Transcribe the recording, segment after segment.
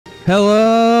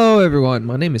Hello everyone,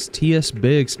 my name is TS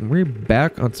Biggs and we're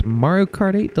back on some Mario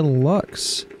Kart 8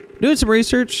 Deluxe. Doing some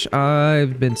research,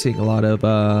 I've been seeing a lot of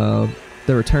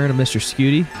the return of Mr.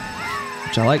 Scooty,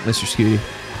 which I like Mr. Scooty.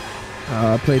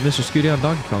 I played Mr. Scooty on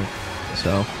Donkey Kong,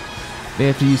 so may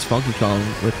have to use Funky Kong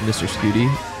with Mr. Scooty.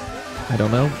 I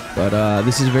don't know, but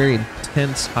this is a very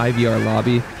intense high VR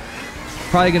lobby.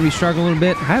 Probably gonna be struggling a little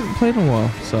bit. I haven't played in a while,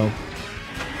 so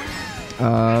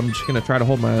I'm just gonna try to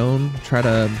hold my own, try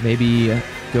to maybe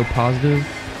go positive.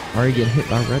 Already get hit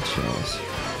by red shells.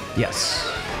 Yes.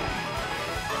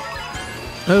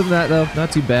 Other than that though,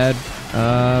 not too bad.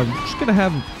 Just gonna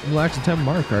have relaxing time with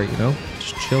Mario Kart, you know?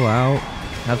 Just chill out,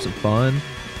 have some fun.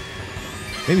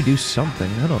 Maybe do something,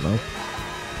 I don't know.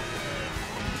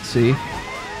 Let's see.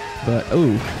 But,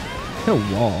 oh, hit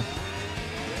a wall.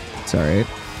 It's alright.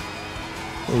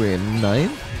 Are we in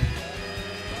 9th?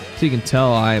 So you can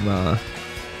tell I'm a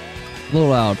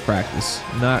little out of practice.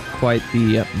 Not quite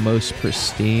the most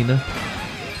pristine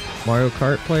Mario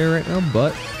Kart player right now,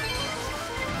 but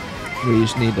we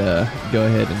just need to go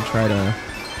ahead and try to,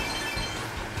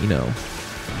 you know,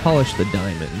 polish the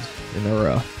diamond in the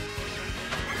rough.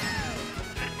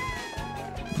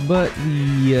 But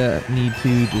we need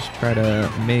to just try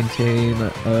to maintain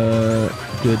a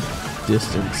good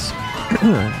distance.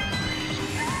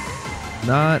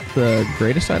 Not the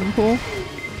greatest item pool.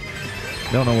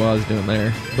 Don't know what I was doing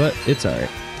there, but it's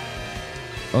alright.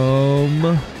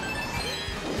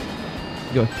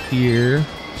 Go here.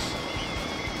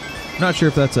 Not sure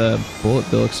if that's a bullet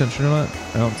bill extension or not.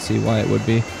 I don't see why it would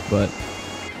be, but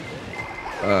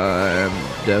I'm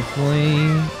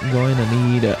definitely going to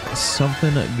need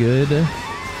something good. I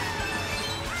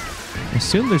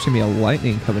assume there's gonna be a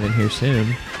lightning coming in here soon.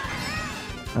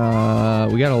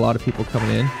 We got a lot of people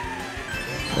coming in.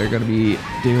 They're gonna be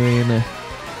doing the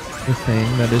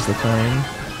thing that is the thing.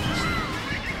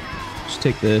 Just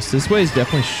take this. This way is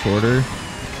definitely shorter.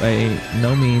 By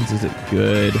no means is it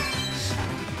good.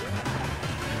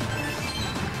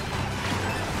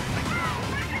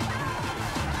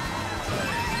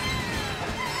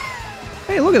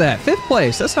 Hey, look at that. 5th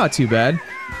place. That's not too bad.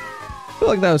 I feel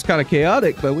like that was kind of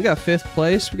chaotic, but we got 5th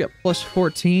place. We got plus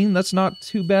 14. That's not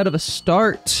too bad of a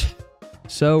start.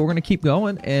 So we're going to keep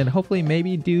going and hopefully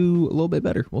maybe do a little bit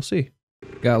better. We'll see.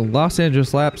 Got Los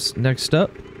Angeles laps next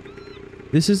up.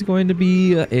 This is going to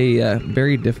be a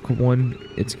very difficult one.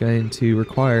 It's going to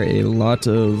require a lot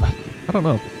of... I don't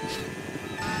know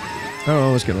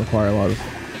what's going to require a lot of.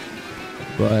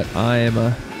 But I am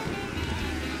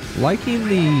liking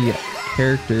the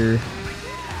character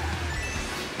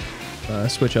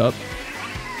switch up.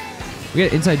 We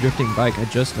got inside drifting bike. I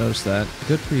just noticed that.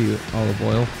 Good for you, Olive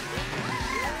Oil.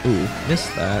 Ooh,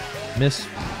 missed that. Missed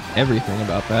everything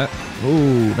about that.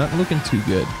 Ooh, not looking too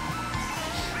good.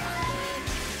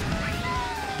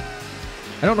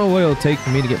 I don't know what it'll take for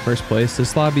me to get first place.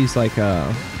 This lobby's like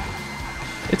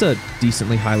it's a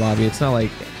decently high lobby. It's not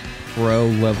like pro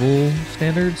level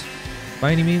standards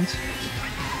by any means.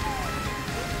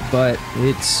 But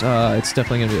it's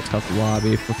definitely gonna be a tough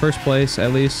lobby. For first place,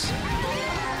 at least,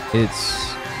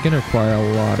 it's gonna require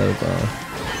a lot of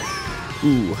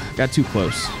ooh, got too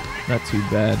close. Not too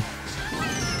bad.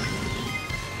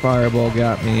 Fireball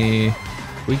got me.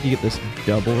 We can get this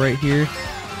double right here.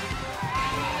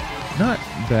 Not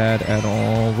bad at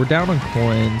all. We're down on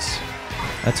coins.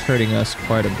 That's hurting us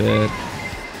quite a bit.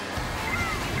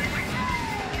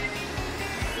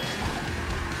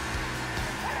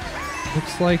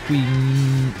 Looks like we...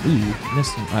 ooh,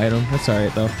 missed an item. That's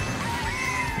alright though.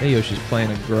 Hey, Yoshi's playing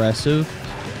aggressive.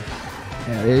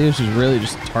 Yeah, Yoshi's really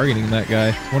just targeting that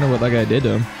guy. Wonder what that guy did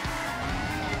to him.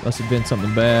 Must have been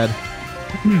something bad.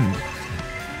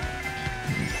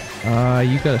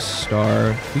 You got a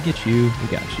star. We get you. We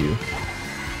got you.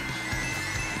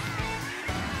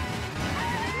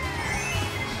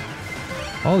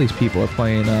 All these people are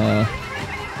playing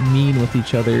mean with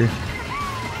each other.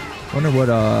 Wonder what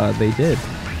they did.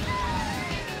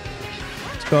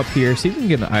 Let's go up here. See if we can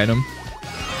get an item.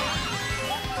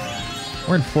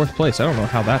 We're in 4th place. I don't know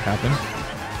how that happened.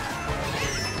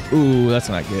 Ooh, that's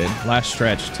not good. Last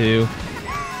stretch, too.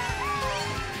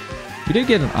 We did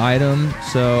get an item,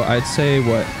 so I'd say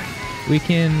what... we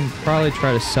can probably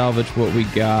try to salvage what we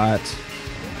got.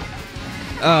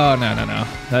 Oh, no.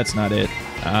 That's not it.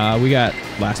 We got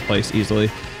last place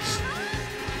easily.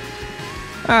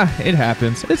 It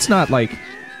happens. It's not, like,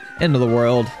 end of the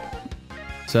world.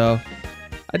 So...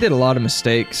 I did a lot of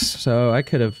mistakes, so I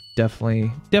could have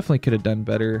definitely could have done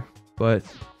better, but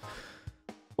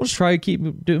we'll just try to keep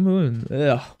moving.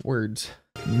 Ugh, words.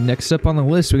 Next up on the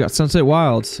list, we got Sunset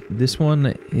Wilds. This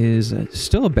one is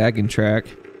still a bagging track.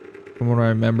 From what I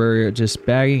remember, just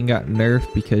bagging got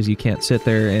nerfed because you can't sit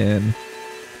there and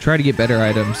try to get better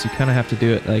items. You kind of have to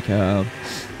do it like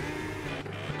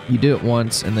you do it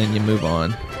once and then you move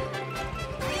on.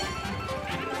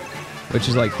 Which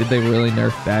is like, did they really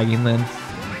nerf bagging then?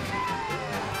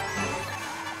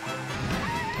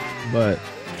 But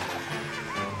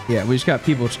yeah, we just got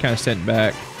people just kind of sitting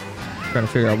back, trying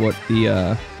to figure out what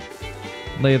the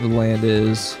lay of the land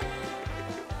is.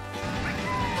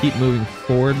 Keep moving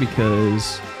forward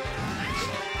because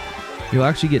you'll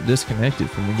actually get disconnected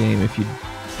from the game if you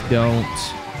don't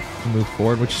move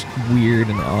forward, which is weird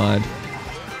and odd.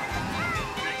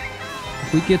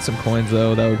 If we get some coins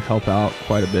though, that would help out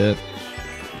quite a bit.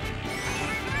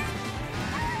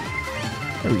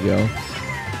 There we go.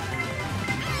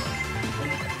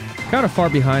 Kind of far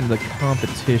behind the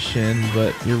competition,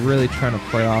 but you're really trying to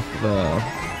play off the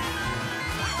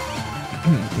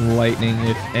lightning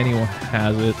if anyone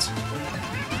has it.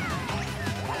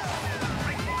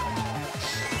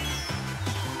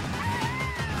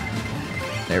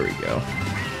 There we go.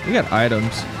 We got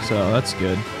items, so that's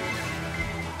good.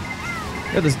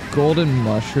 We got this golden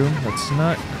mushroom. That's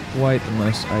not quite the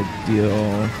most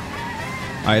ideal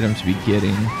item to be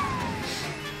getting.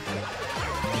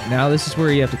 Now this is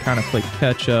where you have to kind of play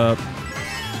catch up,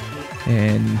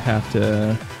 and you have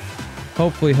to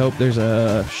hopefully hope there's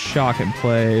a shock in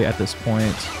play at this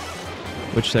point,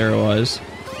 which there was.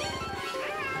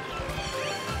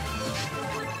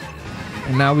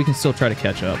 And now we can still try to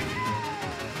catch up.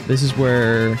 This is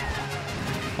where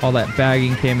all that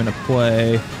bagging came into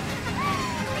play.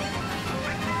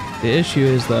 The issue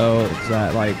is though, is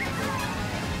that like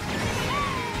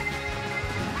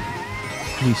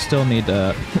we still need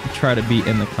to try to be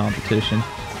in the competition.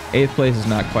 8th place is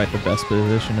not quite the best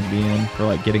position to be in for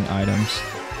like getting items.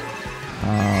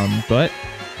 But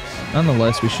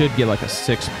nonetheless, we should get like a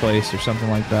 6th place or something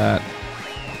like that.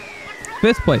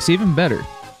 5th place, even better.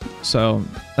 So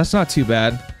that's not too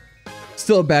bad.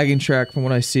 Still a bagging track from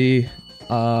what I see.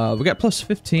 We got plus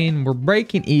 15. We're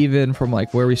breaking even from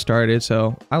like where we started.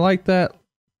 So I like that.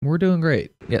 We're doing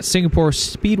great. Yeah, Singapore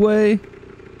Speedway.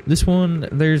 This one,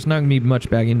 there's not going to be much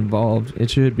bagging involved.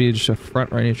 It should be just a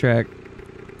front running track.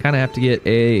 Kind of have to get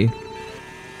a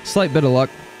slight bit of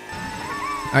luck.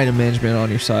 Item management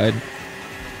on your side.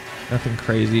 Nothing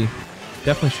crazy.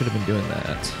 Definitely should have been doing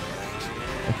that.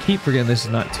 I keep forgetting this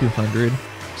is not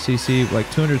 200cc. Like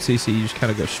 200cc, you just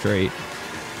kind of go straight.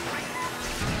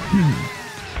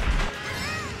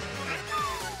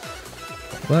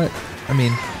 But, I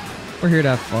mean, we're here to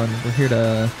have fun. We're here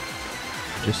to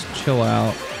just chill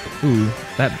out. Ooh,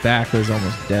 that back was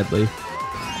almost deadly.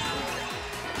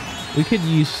 We could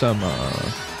use some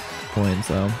coins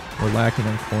though. We're lacking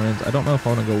on coins. I don't know if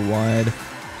I want to go wide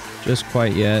just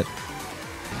quite yet.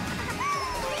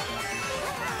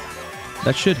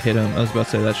 That should hit him. I was about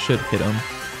to say that should hit him.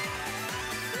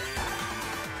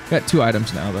 Got 2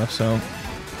 items now though, so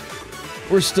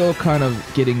we're still kind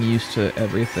of getting used to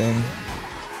everything.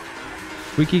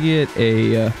 If we could get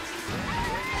a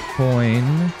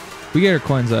coin. We get our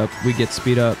coins up, we get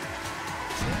speed up,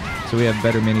 so we have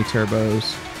better mini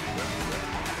turbos.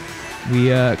 We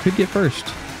could get first.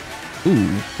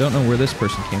 Ooh, don't know where this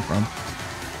person came from.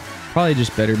 Probably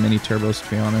just better mini turbos, to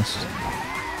be honest.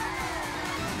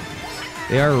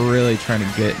 They are really trying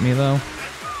to get me though,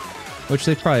 which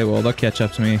they probably will. They'll catch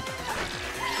up to me.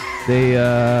 They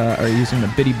are using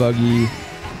the bitty buggy,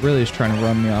 really just trying to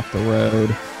run me off the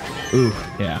road. Ooh,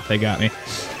 yeah, they got me.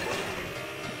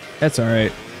 That's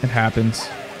alright. It happens.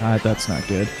 That's not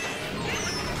good.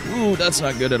 Ooh, that's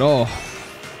not good at all.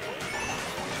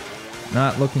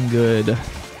 Not looking good.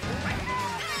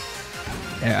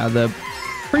 Yeah,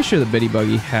 pretty sure the bitty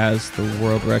buggy has the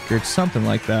world record, something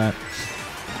like that.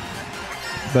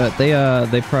 But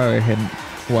they probably had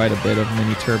quite a bit of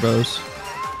mini turbos,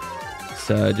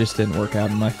 so it just didn't work out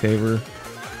in my favor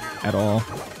at all.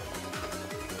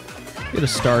 Get a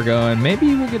star going.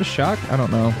 Maybe we'll get a shock. I don't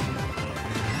know.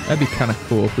 That'd be kind of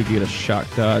cool if we could get a shock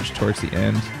dodge towards the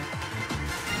end.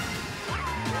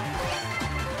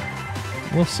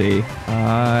 We'll see.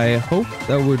 I hope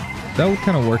that would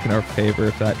kind of work in our favor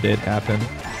if that did happen.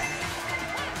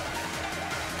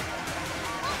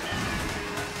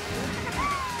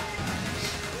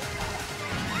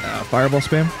 Fireball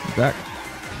spam. Back.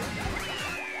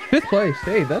 5th place.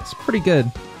 Hey, that's pretty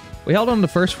good. We held on to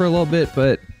first for a little bit,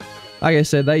 but like I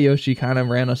said, that Yoshi kind of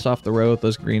ran us off the road with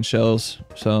those green shells.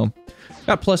 So,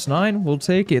 got plus 9. We'll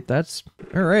take it. That's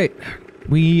all right.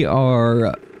 We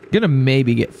are gonna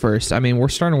maybe get first. I mean, we're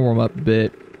starting to warm up a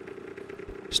bit.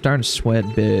 Starting to sweat a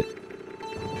bit.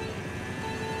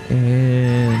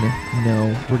 And, you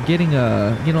know, we're getting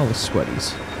all the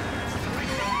sweaties.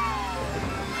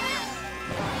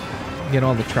 Getting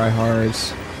all the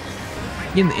tryhards.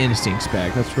 Getting the instincts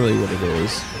back. That's really what it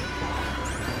is.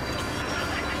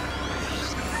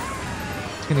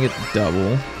 It's gonna get the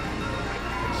double.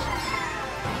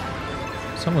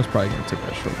 Someone's probably gonna take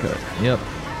that shortcut. Yep.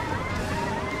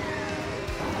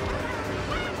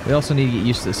 We also need to get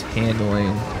used to this handling.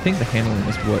 I think the handling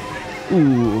is what...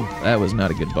 Ooh, that was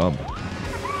not a good bump.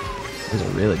 It was a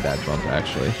really bad bump,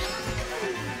 actually.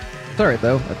 It's alright,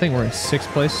 though. I think we're in 6th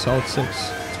place, solid 6.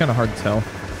 It's kind of hard to tell.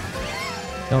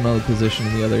 Don't know the position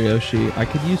of the other Yoshi. I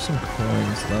could use some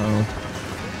coins, though.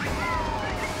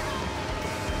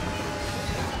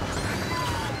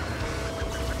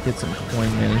 Get some coin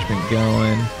management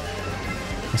going.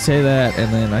 I say that,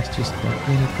 and then I just don't get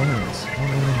any coins. I don't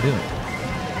know what I'm doing.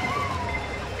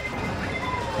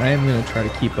 I am going to try to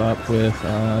keep up with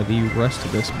the rest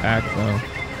of this pack, though.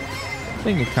 I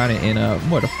think it's kind of in a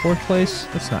 4th place?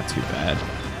 That's not too bad.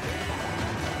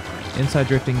 Inside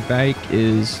drifting bike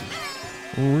is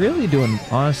really doing,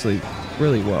 honestly,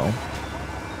 really well.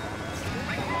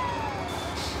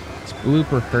 This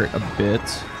blooper hurt a bit.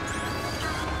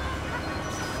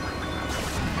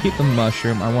 Keep the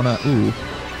mushroom. I want to... Ooh,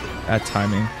 bad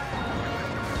timing.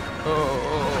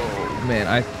 Oh, man.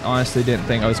 I honestly didn't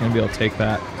think I was going to be able to take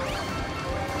that.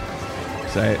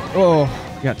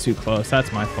 Got too close.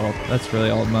 That's my fault. That's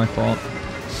really all my fault.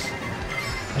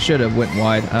 I should have went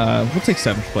wide. We'll take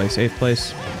 7th place, 8th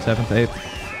place, 7th, 8th.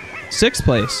 6th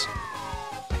place.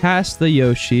 Past the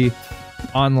Yoshi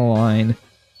on the line.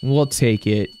 We'll take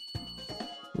it.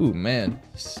 Ooh, man.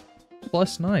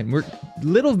 +9. We're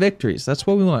little victories. That's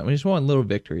what we want. We just want little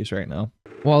victories right now.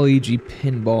 Waluigi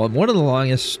Pinball. One of the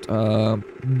longest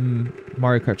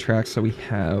Mario Kart tracks that we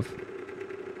have.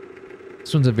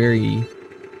 This one's a very...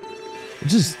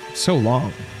 It's just so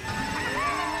long.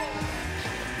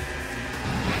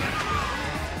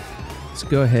 Let's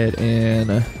go ahead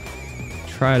and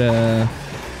try to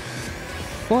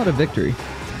pull out a victory.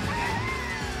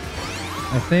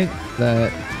 I think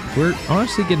that we're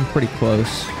honestly getting pretty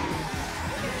close.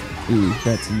 Ooh,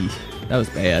 that was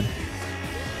bad.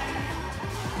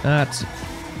 That's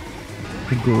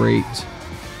a great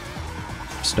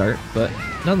start, but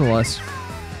nonetheless.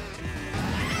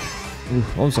 Ooh,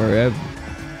 I'm sorry. I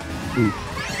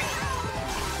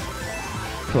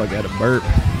feel like I had a burp.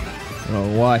 I don't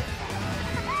know why.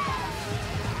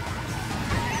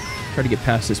 Try to get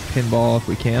past this pinball if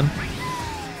we can.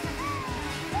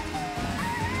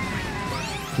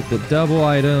 Get the double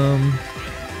item.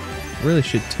 Really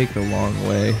should take the long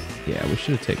way. Yeah, we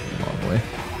should have taken the long way.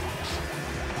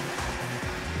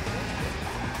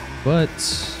 But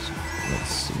let's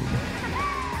see.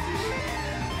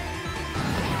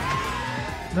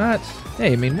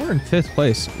 Hey, I mean, we're in 5th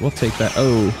place. We'll take that.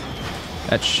 Oh,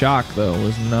 that shock, though,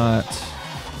 was not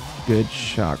good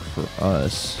shock for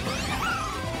us.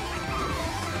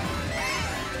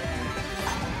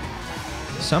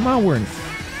 Somehow we're in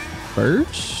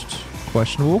 1st?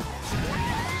 Questionable.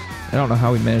 I don't know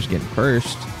how we managed to get in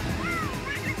 1st.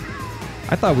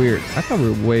 I thought we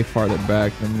were way farther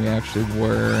back than we actually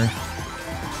were.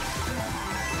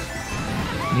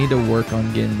 Need to work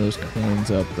on getting those coins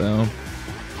up, though.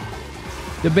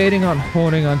 Debating on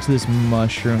holding onto this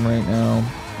mushroom right now.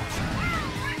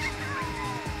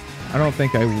 I don't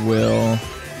think I will.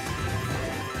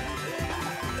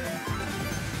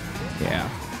 Yeah,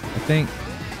 I think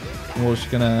we're just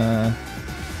gonna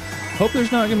hope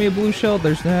there's not gonna be a blue shell.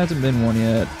 There hasn't been one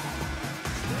yet,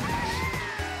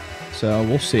 so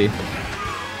we'll see.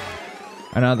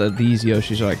 I know that these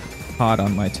Yoshis are like hot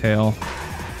on my tail.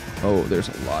 Oh, there's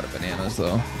a lot of bananas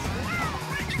though.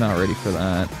 Just not ready for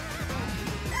that.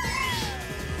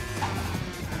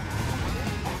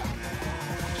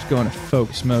 Going to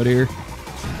focus mode here.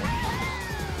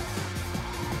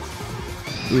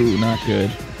 Ooh, not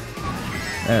good.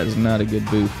 That is not a good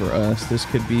boo for us. This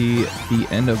could be the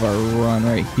end of our run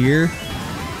right here.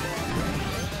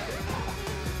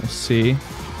 Let's see.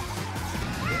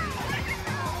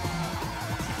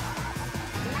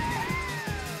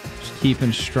 Just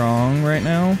keeping strong right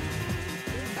now.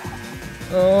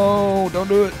 Oh, don't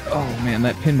do it. Oh man,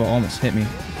 that pinball almost hit me.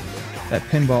 That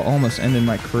pinball almost ended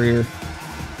my career.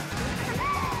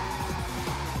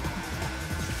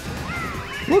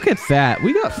 Look at that.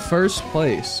 We got 1st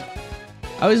place.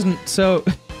 I was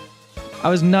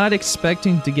not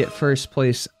expecting to get 1st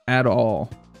place at all.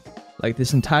 Like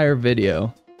this entire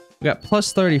video. We got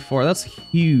 +34. That's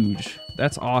huge.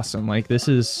 That's awesome. Like that's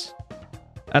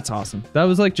awesome. That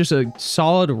was like just a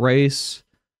solid race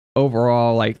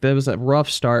overall. Like that was a rough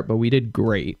start, but we did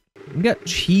great. We got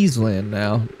Cheeseland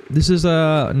now. This is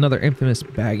another infamous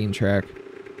bagging track.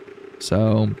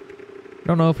 So I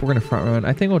don't know if we're going to front run.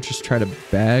 I think we'll just try to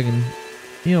bag and,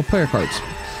 you know, play our cards.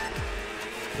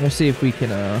 We'll see if we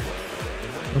can,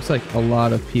 looks like a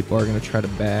lot of people are going to try to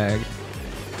bag.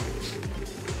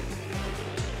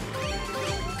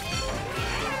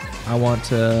 I want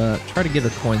to try to get our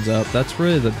coins up. That's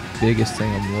really the biggest thing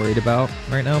I'm worried about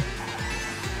right now.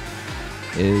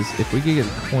 Is if we can get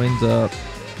the coins up.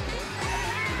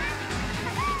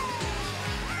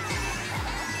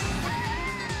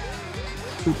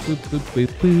 Boop, boop, boop, boop,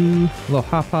 boop. A little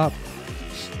hop hop.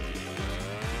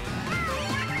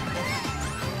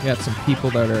 We got some people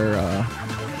that are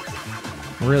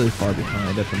really far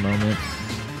behind at the moment.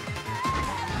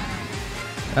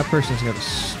 That person's got a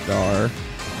star.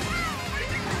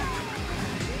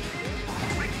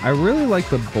 I really like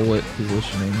the bullet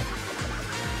positioning.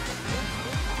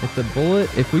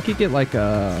 If we could get like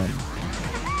a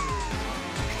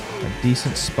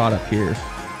decent spot up here,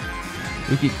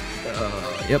 we could,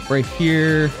 yep, right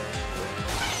here.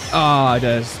 Oh, I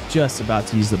was just about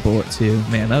to use the bullet too.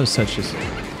 Man, that was such a,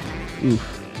 oof,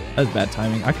 that was bad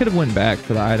timing. I could have went back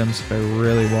for the items if I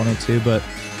really wanted to, but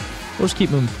we'll just keep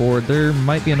moving forward. There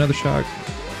might be another shot.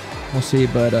 We'll see,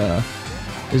 but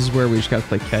this is where we just got to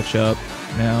play catch up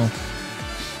now.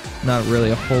 Not really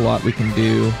a whole lot we can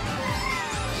do.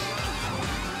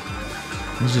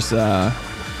 It's just, like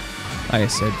I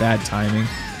said, bad timing.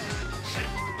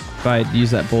 If I had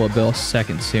used that bullet bill a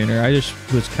second sooner, I just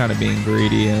was kind of being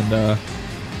greedy and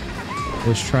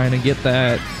was trying to get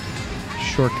that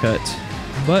shortcut.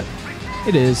 But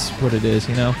it is what it is,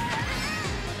 you know?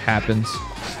 Happens.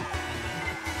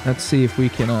 Let's see if we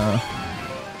can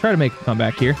try to make a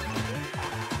comeback here.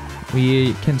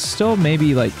 We can still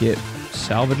maybe like get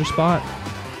salvage a spot.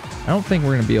 I don't think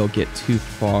we're going to be able to get too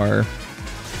far.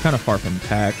 Kind of far from the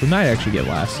pack. We might actually get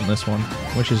last in this one,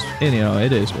 which is, you know,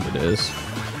 it is what it is.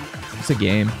 It's a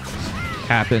game.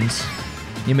 Happens.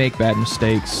 You make bad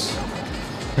mistakes.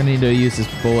 We're gonna need to use this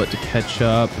bullet to catch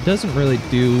up. It doesn't really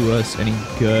do us any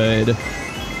good,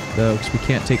 though, because we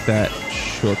can't take that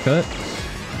shortcut.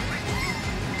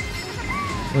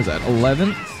 What was that,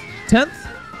 11th? 10th?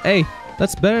 Hey,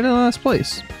 that's better than last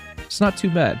place. It's not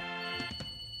too bad.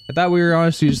 I thought we were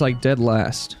honestly just like dead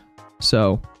last.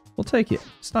 So, we'll take it.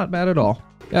 It's not bad at all.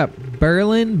 Yeah,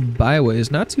 Berlin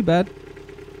Byways, not too bad.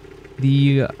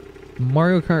 The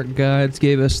Mario Kart gods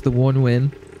gave us the one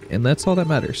win, and that's all that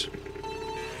matters.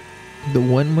 The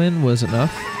one win was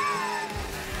enough.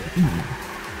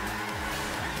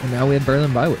 And now we have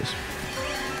Berlin Byways.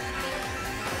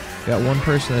 Got one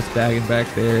person that's bagging back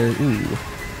there. Ooh,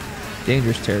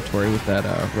 dangerous territory with that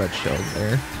red shell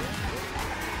there.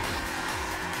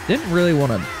 Didn't really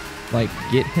want to like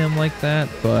get him like that,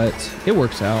 but it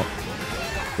works out.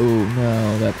 Oh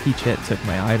no, that Peachette took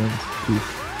my items.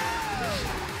 Oof.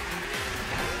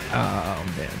 Oh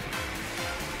man.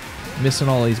 Missing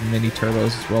all these mini turbos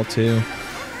as well too.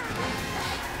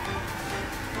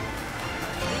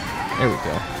 There we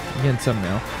go. I'm getting some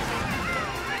now.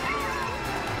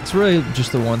 It's really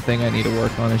just the one thing I need to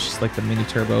work on. It's just like the mini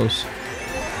turbos.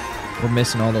 We're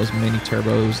missing all those mini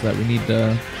turbos that we need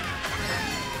to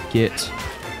get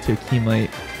to accumulate.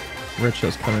 Red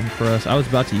shell's coming for us. I was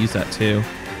about to use that too.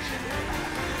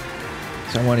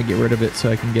 So I want to get rid of it so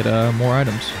I can get more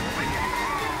items.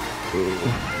 Ooh.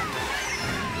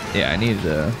 Yeah, I needed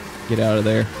to get out of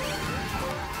there.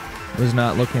 Was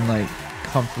not looking like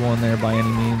comfortable in there by any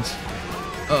means.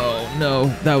 Oh no,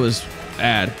 that was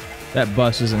bad. That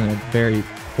bus is in a very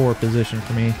poor position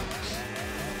for me.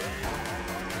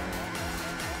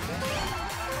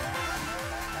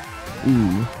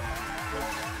 Ooh.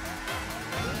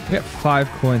 We got 5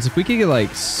 coins. If we could get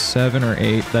like 7 or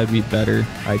 8, that'd be better,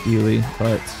 ideally.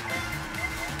 But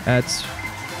that's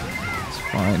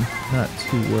fine. Not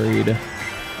too worried.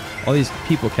 All these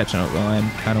people catching up, though,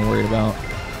 I'm kind of worried about.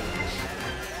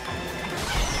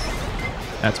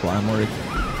 That's why I'm worried.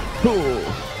 Cool.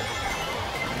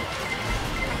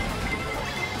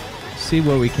 See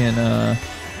what we can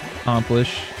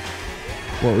accomplish.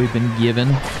 What we've been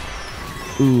given.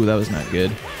 Ooh, that was not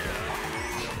good.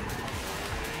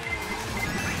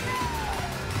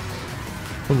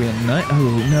 Are we a nut?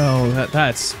 Oh no,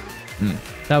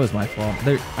 that was my fault.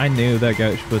 I knew that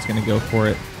guy was gonna go for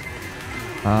it.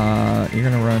 You're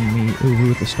gonna run me. Ooh,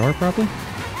 with the star probably.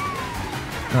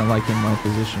 Not liking my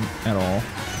position at all.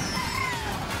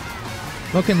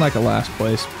 Looking like a last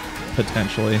place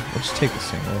potentially. We'll just take the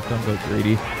single. Don't go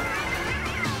greedy.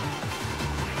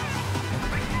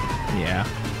 Yeah.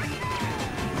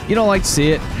 You don't like to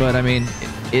see it, but I mean,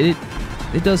 it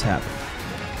does happen.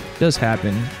 It does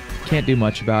happen. Can't do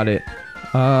much about it.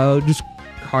 Just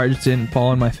cards didn't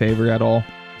fall in my favor at all.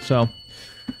 So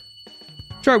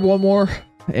try one more,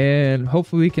 and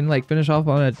hopefully we can like finish off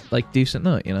on a like decent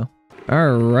note, you know.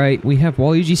 All right, we have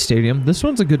Waluigi Stadium. This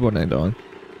one's a good one to end on.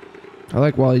 I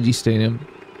like Waluigi Stadium.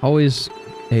 Always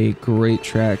a great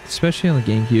track, especially on the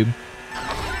GameCube.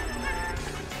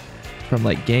 From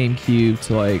like GameCube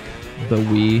to like the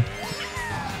Wii,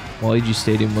 Waluigi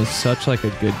Stadium was such like a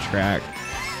good track,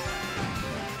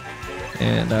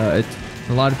 and a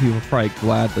lot of people are probably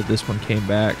glad that this one came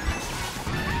back.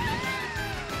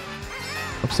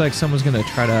 Looks like someone's gonna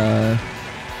try to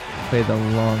play the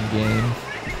long game.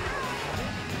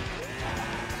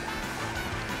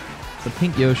 The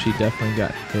pink Yoshi definitely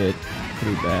got hit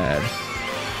pretty bad.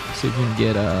 Let's see if we can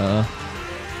get a...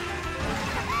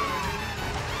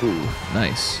 Ooh,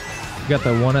 nice. We got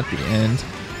that one at the end.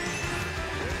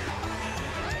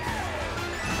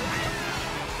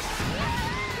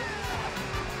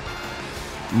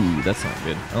 Ooh, that's not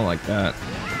good. I don't like that.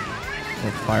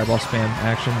 Little fireball spam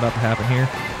action about to happen here.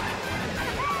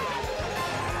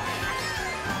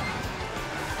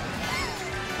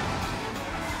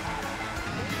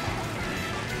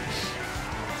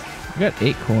 We got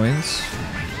 8 coins.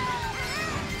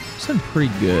 Sound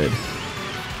pretty good.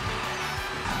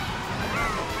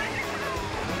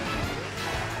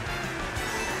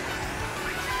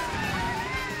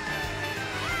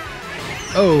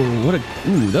 Oh, what a...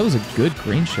 Ooh, that was a good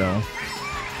green shell.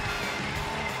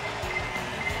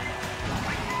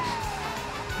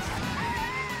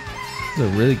 That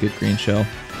was a really good green shell.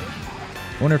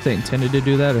 I wonder if they intended to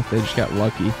do that or if they just got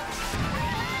lucky.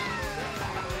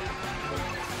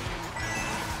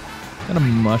 Got a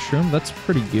mushroom. That's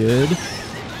pretty good.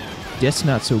 That's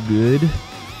not so good.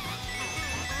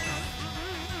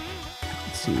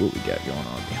 Let's see what we got going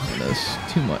on behind us.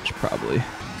 Too much, probably.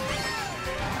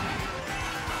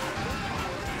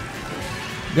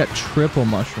 We got triple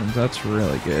mushrooms. That's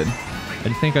really good.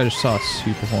 I think I just saw a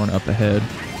super horn up ahead.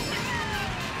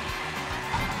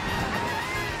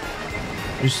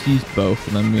 Just use both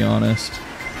of them, to be honest.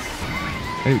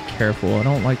 Gotta be careful. I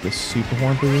don't like the super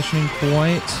horn positioning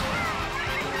quite.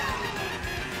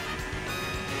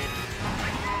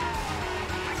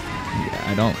 Yeah,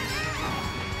 I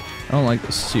don't like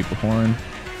the super horn.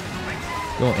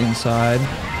 Go inside.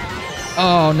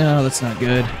 Oh no, that's not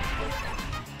good.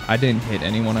 I didn't hit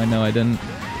anyone. I know I didn't.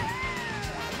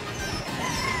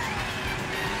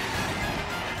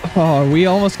 Oh, we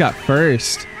almost got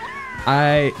first.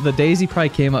 The daisy probably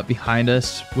came up behind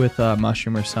us with a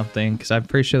mushroom or something, because I'm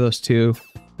pretty sure those two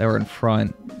that were in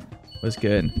front was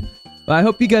good. But I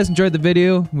hope you guys enjoyed the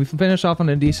video. We finished off on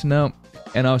a decent note,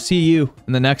 and I'll see you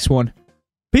in the next one.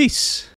 Peace!